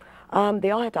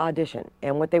 They all had to audition,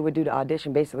 and what they would do to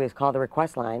audition basically is call the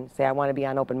request line, say I want to be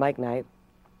on open mic night,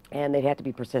 and they'd have to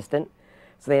be persistent.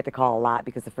 So they had to call a lot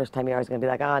because the first time you're always going to be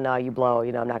like, oh, no, you blow,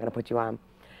 you know, I'm not going to put you on.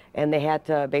 And they had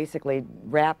to basically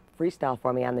rap freestyle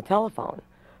for me on the telephone.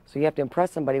 So you have to impress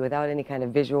somebody without any kind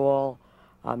of visual,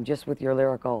 just with your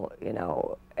lyrical, you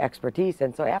know, expertise.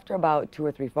 And so after about 2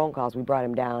 or 3 phone calls, we brought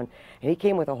him down. And he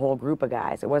came with a whole group of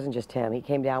guys. It wasn't just him. He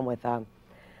came down with,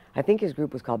 I think his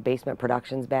group was called Basement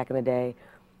Productions back in the day.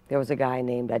 There was a guy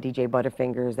named DJ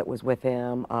Butterfingers that was with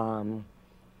him.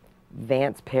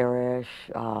 Vance Parrish,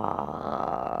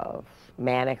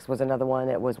 Mannix was another one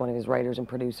that was one of his writers and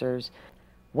producers.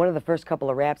 One of the first couple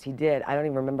of raps he did, I don't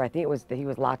even remember, I think it was that he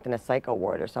was locked in a psycho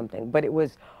ward or something, but it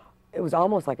was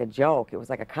almost like a joke. It was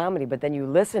like a comedy, but then you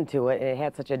listen to it and it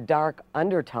had such a dark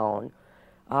undertone.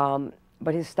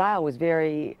 But his style was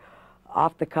very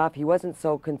off the cuff. He wasn't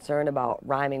so concerned about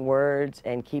rhyming words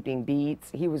and keeping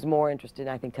beats. He was more interested in,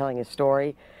 I think, telling his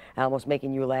story and almost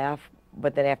making you laugh.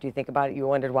 But then after you think about it, you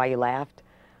wondered why you laughed.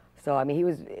 So I mean, he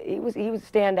was a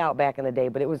standout back in the day.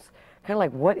 But it was kind of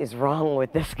like, what is wrong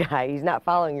with this guy? He's not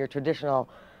following your traditional,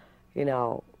 you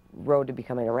know, road to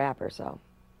becoming a rapper. So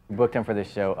we booked him for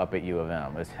this show up at U of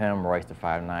M. It was him, Royce the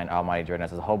 5'9", Almighty Jordan.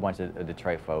 There's a whole bunch of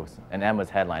Detroit folks, and M was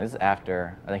headline. This is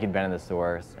after I think he'd been in the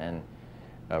Source and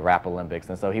Rap Olympics,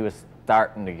 and so he was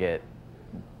starting to get,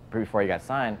 before he got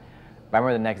signed. But I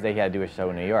remember the next day he had to do a show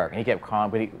in New York, and he kept calling,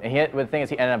 but the thing is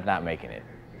he ended up not making it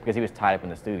because he was tied up in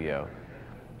the studio,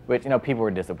 which, you know, people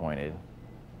were disappointed.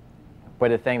 But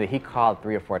the thing that he called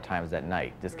 3 or 4 times that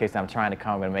night, just in case I'm trying to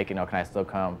come, I'm going to make it, you know, can I still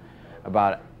come?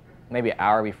 About maybe an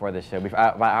hour before the show,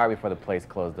 about an hour before the place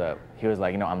closed up, he was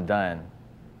like, you know, I'm done.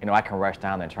 You know, I can rush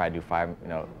down there and try to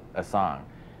do a song.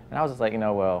 And I was just like, you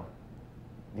know, well,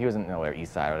 he wasn't nowhere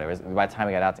east side or whatever. By the time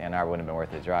we got out to Ann Arbor, it wouldn't have been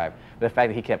worth the drive. But the fact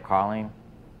that he kept calling,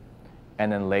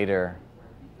 and then later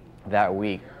that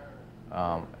week,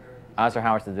 I'm not sure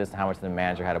how much of this and how much the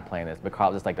manager had to play in this, but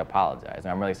called just like to apologize. And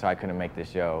I'm really sorry I couldn't make this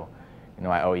show. You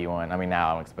know, I owe you one. I mean, now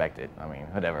I don't expect it. I mean,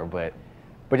 whatever. But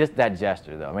just that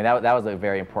gesture, though. I mean, that was a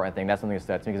very important thing. That's something that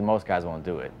stood to me because most guys won't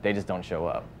do it. They just don't show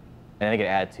up, and then they get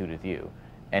an attitude with you.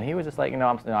 And he was just like, you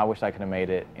know, I wish I could have made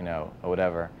it, you know, or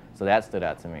whatever. So that stood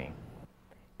out to me.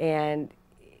 And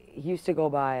he used to go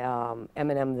by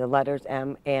Eminem, the letters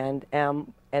M and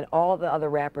M, and all the other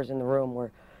rappers in the room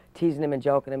were teasing him and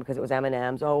joking him because it was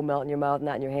Eminem's, oh, melt in your mouth,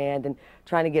 not in your hand, and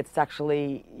trying to get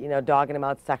sexually, you know, dogging him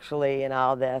out sexually and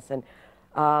all this. And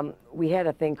we had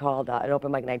a thing called an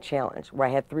open mic night challenge where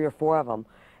I had 3 or 4 of them,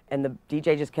 and the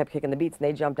DJ just kept kicking the beats, and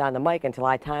they jumped on the mic until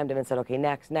I timed him and said, okay,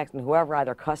 next, next, and whoever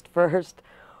either cussed first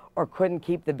or couldn't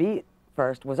keep the beat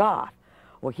first was off.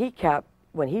 Well, he kept,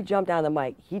 when he jumped on the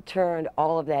mic, he turned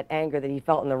all of that anger that he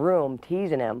felt in the room,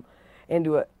 teasing him,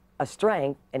 into a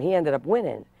strength, and he ended up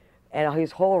winning. And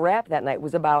his whole rap that night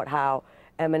was about how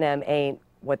Eminem ain't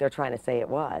what they're trying to say it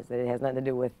was, that it has nothing to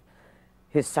do with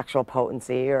his sexual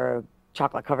potency or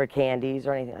chocolate-covered candies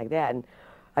or anything like that. And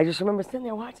I just remember sitting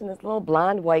there watching this little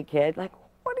blonde white kid, like,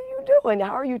 what are you doing?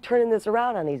 How are you turning this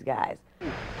around on these guys?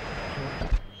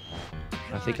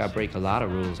 I think I break a lot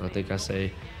of rules. I think I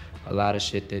say a lot of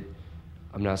shit that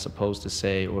I'm not supposed to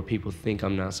say or people think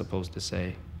I'm not supposed to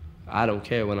say. I don't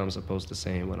care what I'm supposed to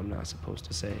say and what I'm not supposed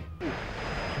to say.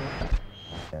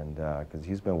 And because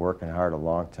he's been working hard a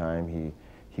long time,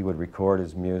 he would record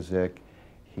his music,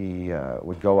 he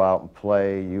would go out and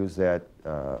play, use that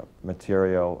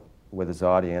material with his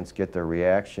audience, get their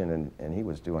reaction, and he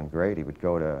was doing great. He would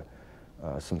go to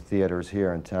some theaters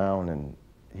here in town and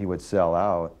he would sell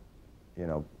out, you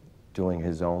know, doing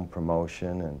his own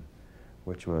promotion, and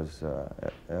which was,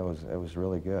 it was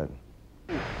really good.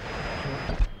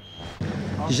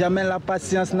 Jamais la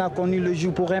patience n'a connu le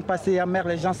jour pour un passé amer.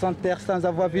 Les gens s'enterrent sans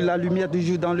avoir vu la lumière du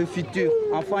jour dans le futur.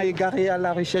 Enfant égaré à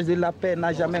la recherche de la paix,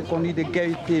 n'a jamais connu de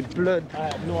gaieté, blood.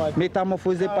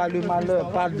 Métamorphosé par le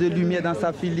malheur, parle de lumière dans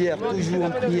sa filière, toujours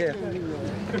en prière.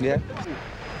 Yeah.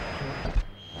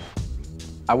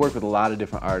 I work with a lot of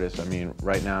different artists. I mean,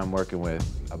 right now I'm working with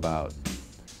about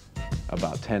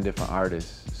 10 different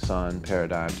artists: Sun,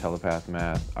 Paradigm, Telepath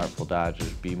Math, Artful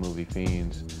Dodgers, B-Movie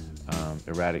Fiends,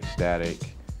 Erratic Static,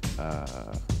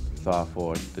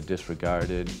 Thoughtful, The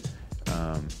Disregarded.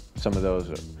 Some of those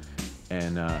are,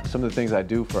 and some of the things I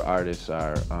do for artists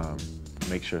are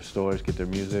make sure stores get their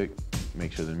music,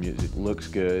 make sure the music looks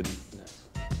good.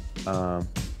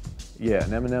 Yeah,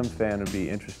 an Eminem fan would be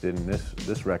interested in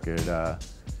this record to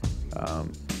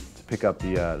pick up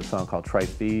the song called Tripe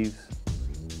Thieves.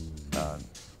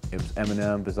 It was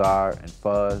Eminem, Bizarre, and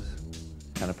Fuzz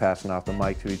kind of passing off the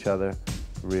mic to each other.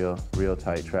 Real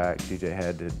tight track. DJ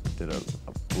Head did a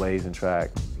blazing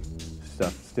track.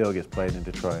 Stuff still gets played in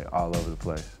Detroit all over the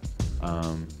place.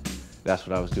 That's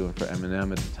what I was doing for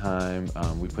Eminem at the time.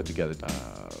 We put together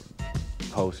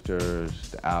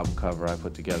posters, the album cover I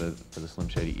put together for the Slim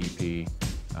Shady EP,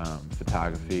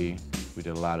 photography. We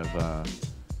did a lot of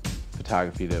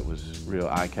photography that was real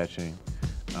eye-catching.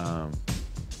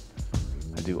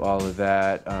 I do all of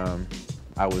that.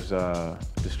 I was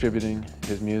distributing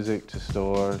his music to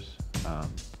stores,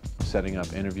 setting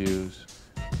up interviews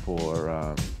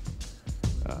for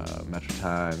Metro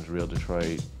Times, Real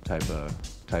Detroit type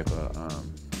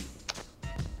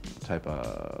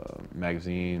of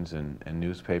magazines and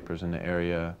newspapers in the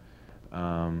area.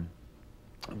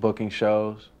 Booking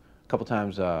shows. A couple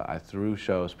times I threw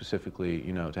shows specifically,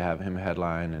 you know, to have him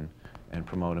headline and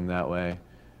promote him that way.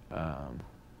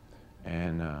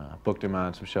 And booked him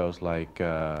on some shows like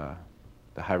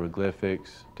the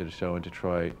Hieroglyphics, did a show in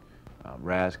Detroit.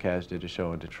 Razcash did a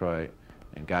show in Detroit,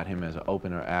 and got him as an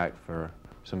opener act for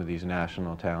some of these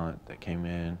national talent that came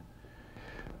in.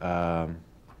 I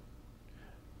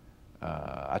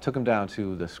took him down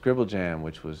to the Scribble Jam,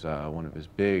 which was one of his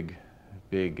big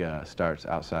starts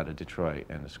outside of Detroit.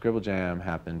 And the Scribble Jam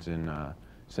happens in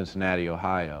Cincinnati,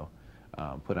 Ohio,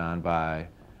 put on by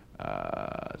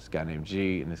this guy named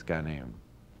G and this guy named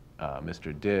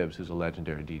Mr. Dibbs, who's a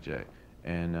legendary DJ.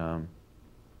 And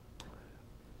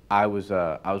I was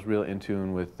real in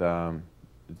tune with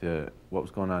what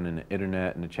was going on in the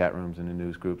internet and the chat rooms and the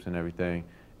news groups and everything,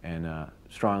 and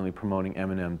strongly promoting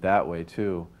Eminem that way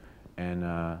too. And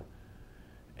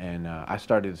I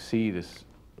started to see this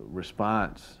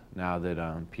response now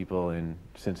that people in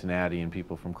Cincinnati and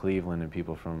people from Cleveland and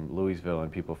people from Louisville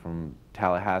and people from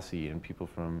Tallahassee and people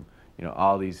from, you know,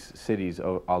 all these cities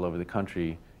all over the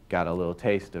country got a little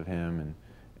taste of him,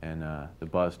 and the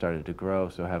buzz started to grow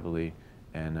so heavily,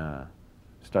 and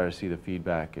started to see the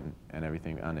feedback and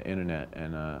everything on the internet,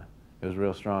 and it was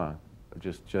real strong,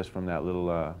 just from that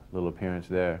little appearance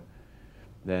there.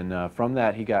 Then from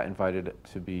that, he got invited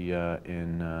to be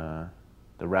in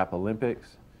the Rap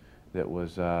Olympics that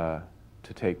was to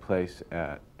take place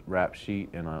at Rap Sheet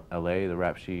in LA, the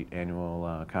Rap Sheet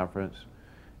annual conference.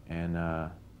 And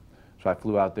so I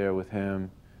flew out there with him,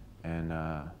 and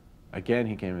again,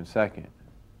 he came in second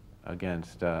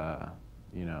against,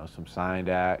 you know, some signed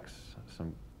acts,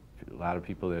 a lot of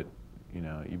people that, you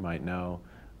know, you might know.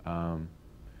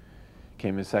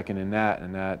 Came in second in that,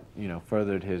 and that, you know,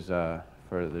 furthered his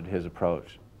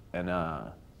approach. And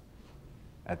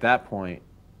at that point,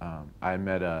 I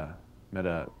met a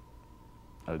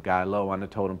guy low on the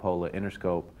totem pole at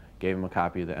Interscope, gave him a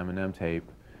copy of the Eminem tape,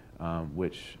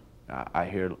 which I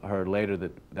heard later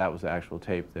that was the actual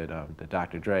tape that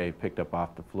Dr. Dre picked up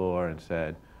off the floor and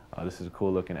said, this is a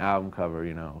cool looking album cover,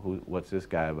 you know, what's this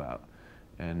guy about?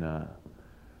 And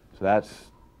so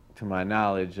that's, to my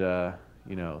knowledge,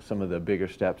 you know, some of the bigger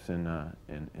steps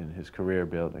in his career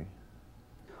building.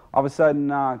 All of a sudden,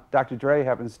 Dr. Dre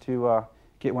happens to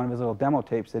get one of his little demo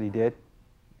tapes that he did,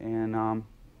 and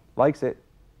likes it,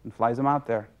 and flies him out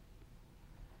there.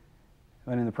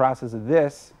 And in the process of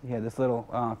this, he had this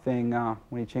little thing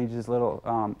when he changed his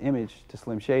little image to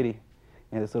Slim Shady.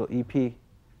 He had this little EP,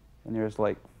 and there's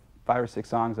like 5 or 6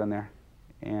 songs on there.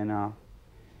 And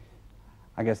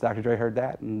I guess Dr. Dre heard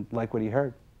that and liked what he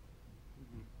heard.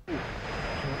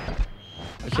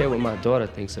 I care what my daughter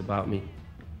thinks about me.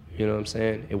 You know what I'm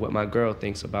saying? And what my girl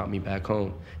thinks about me back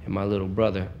home, and my little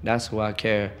brother. That's who I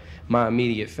care. My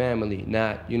immediate family,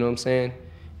 not, you know what I'm saying?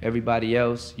 Everybody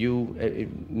else,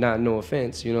 not no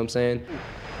offense, you know what I'm saying?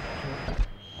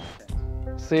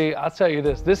 See, I'll tell you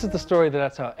this. This is the story that I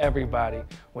tell everybody.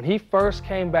 When he first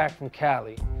came back from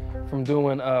Cali, from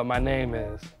doing My Name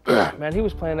Is, man, he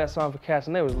was playing that song for cats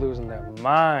and they was losing their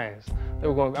minds. They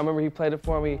were going, I remember he played it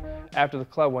for me after the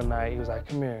club one night. He was like,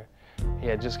 come here. He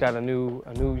had just got a new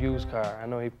used car. I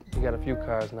know he got a few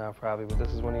cars now probably, but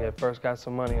this is when he had first got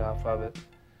some money off of it.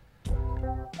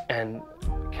 And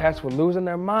cats were losing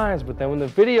their minds, but then when the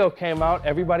video came out,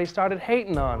 everybody started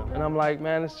hating on him. And I'm like,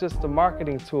 man, it's just a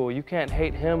marketing tool. You can't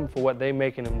hate him for what they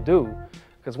making him do.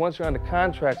 Because once you're under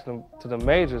contract to the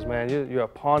majors, man, you're a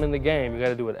pawn in the game. You got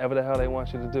to do whatever the hell they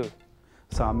want you to do.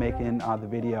 So I'm making the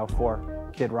video for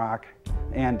Kid Rock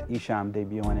and Isham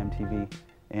debut on MTV.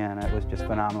 And it was just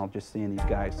phenomenal just seeing these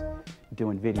guys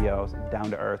doing videos, down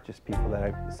to earth, just people that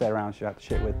I sat around, shot the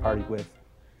shit with, partied with.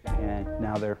 And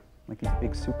now they're like these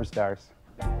big superstars.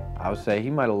 I would say he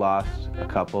might have lost a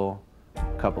couple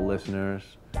listeners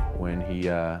when he,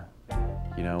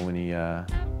 you know, when he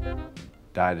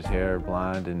dyed his hair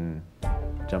blonde and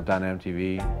jumped on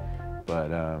MTV.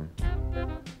 But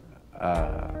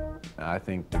I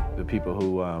think the people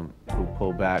who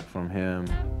pull back from him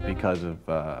because of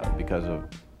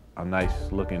a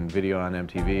nice-looking video on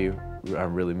MTV are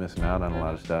really missing out on a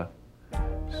lot of stuff.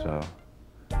 So.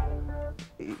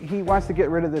 He wants to get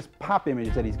rid of this pop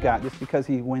image that he's got just because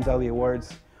he wins all the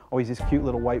awards. Oh, he's this cute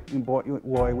little white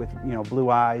boy with, you know, blue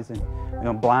eyes and, you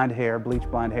know, blonde hair, bleach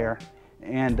blonde hair.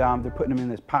 And they're putting him in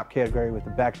this pop category with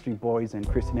the Backstreet Boys and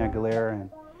Christina Aguilera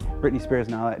and Britney Spears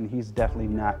and all that, and he's definitely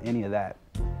not any of that.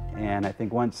 And I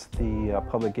think once the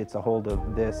public gets a hold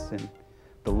of this and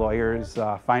the lawyers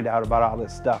find out about all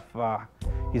this stuff,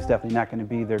 he's definitely not going to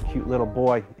be their cute little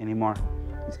boy anymore.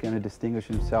 He's going to distinguish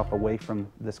himself away from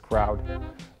this crowd.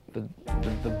 The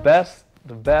best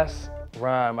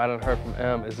rhyme I done heard from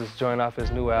M is this joint off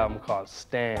his new album called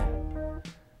Stand.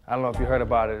 I don't know if you heard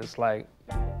about it. It's like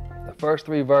the first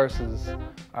 3 verses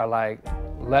are like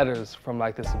letters from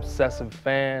like this obsessive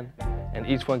fan, and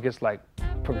each one gets like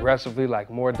progressively like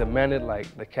more demented,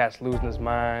 like the cat's losing his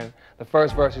mind. The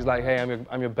first verse he's like, hey,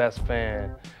 I'm your best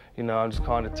fan. You know, I'm just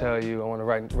calling to tell you, I want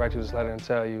to write you this letter and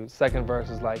tell you. Second verse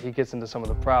is like, he gets into some of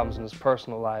the problems in his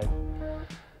personal life.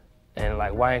 And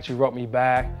like, why ain't you wrote me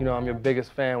back? You know, I'm your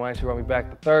biggest fan, why ain't you wrote me back?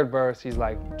 The third verse, he's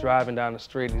like driving down the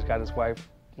street, he's got his wife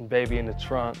and baby in the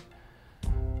trunk.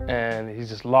 And he's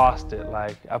just lost it.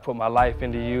 Like, I put my life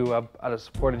into you, I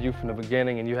supported you from the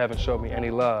beginning and you haven't showed me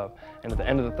any love. And at the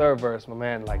end of the third verse, my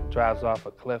man like drives off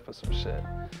a cliff or some shit.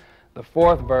 The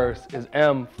fourth verse is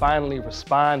M finally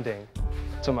responding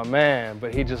to my man,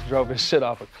 but he just drove his shit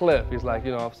off a cliff. He's like,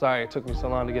 you know, I'm sorry it took me so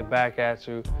long to get back at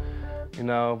you, you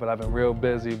know, but I've been real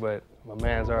busy, but my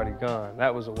man's already gone.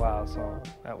 That was a wild song.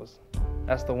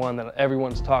 That's the one that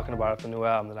everyone's talking about at the new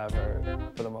album that I've heard,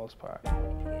 for the most part.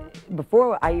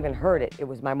 Before I even heard it, it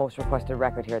was my most requested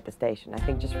record here at the station, I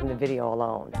think just from the video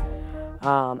alone.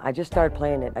 I just started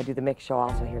playing it. I do the mix show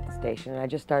also here at the station, and I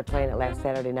just started playing it last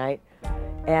Saturday night.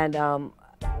 And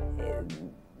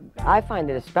I find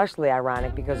it especially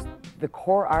ironic because the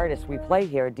core artists we play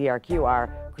here at DRQ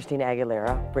are Christina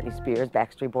Aguilera, Britney Spears,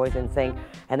 Backstreet Boys, NSYNC,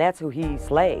 and that's who he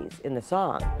slays in the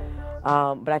song.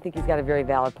 But I think he's got a very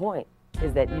valid point,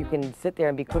 is that you can sit there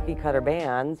and be cookie-cutter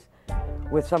bands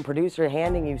with some producer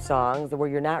handing you songs where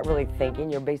you're not really thinking,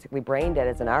 you're basically brain dead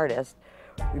as an artist.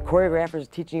 The choreographers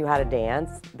are teaching you how to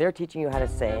dance, they're teaching you how to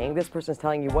sing, this person's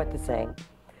telling you what to sing.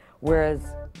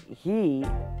 Whereas he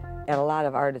and a lot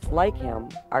of artists like him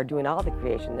are doing all the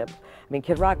creation. I mean,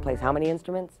 Kid Rock plays how many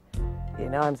instruments? You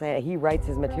know what I'm saying? He writes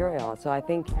his material. So I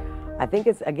think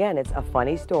it's, again, it's a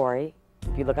funny story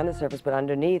if you look on the surface, but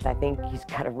underneath, I think he's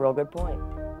got a real good point.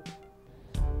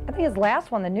 I think his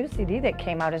last one, the new CD that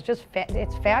came out, is just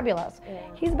it's fabulous. Yeah.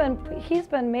 He's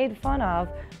been made fun of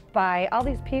by all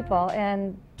these people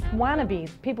and wannabes,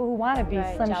 people who want to be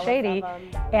Slim Shady.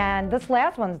 And this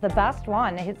last one's the best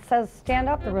one. It says, "Stand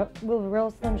up, the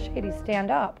real Slim Shady,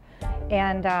 stand up."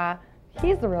 And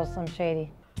he's the real Slim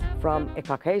Shady. From a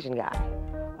Caucasian guy.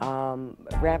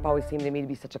 Rap always seemed to me to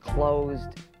be such a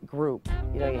closed group.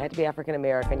 You know, you had to be African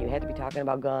American, you had to be talking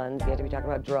about guns, you had to be talking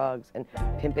about drugs and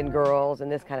pimping girls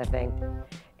and this kind of thing.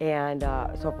 And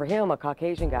so for him, a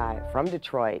Caucasian guy from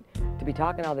Detroit, to be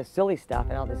talking all this silly stuff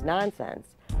and all this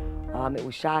nonsense, it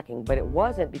was shocking. But it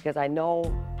wasn't, because I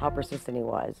know how persistent he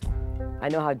was. I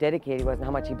know how dedicated he was and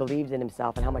how much he believed in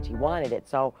himself and how much he wanted it.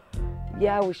 So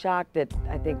yeah, I was shocked that,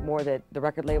 I think more that the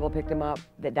record label picked him up,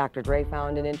 that Dr. Dre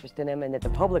found an interest in him, and that the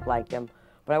public liked him.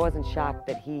 But I wasn't shocked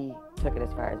that he took it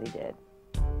as far as he did.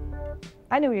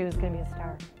 I knew he was going to be a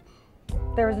star.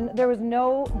 There was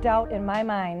no doubt in my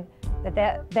mind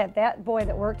that boy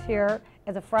that worked here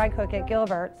as a fry cook at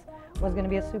Gilbert's was going to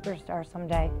be a superstar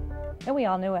someday. And we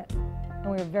all knew it. And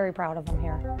we were very proud of him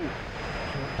here.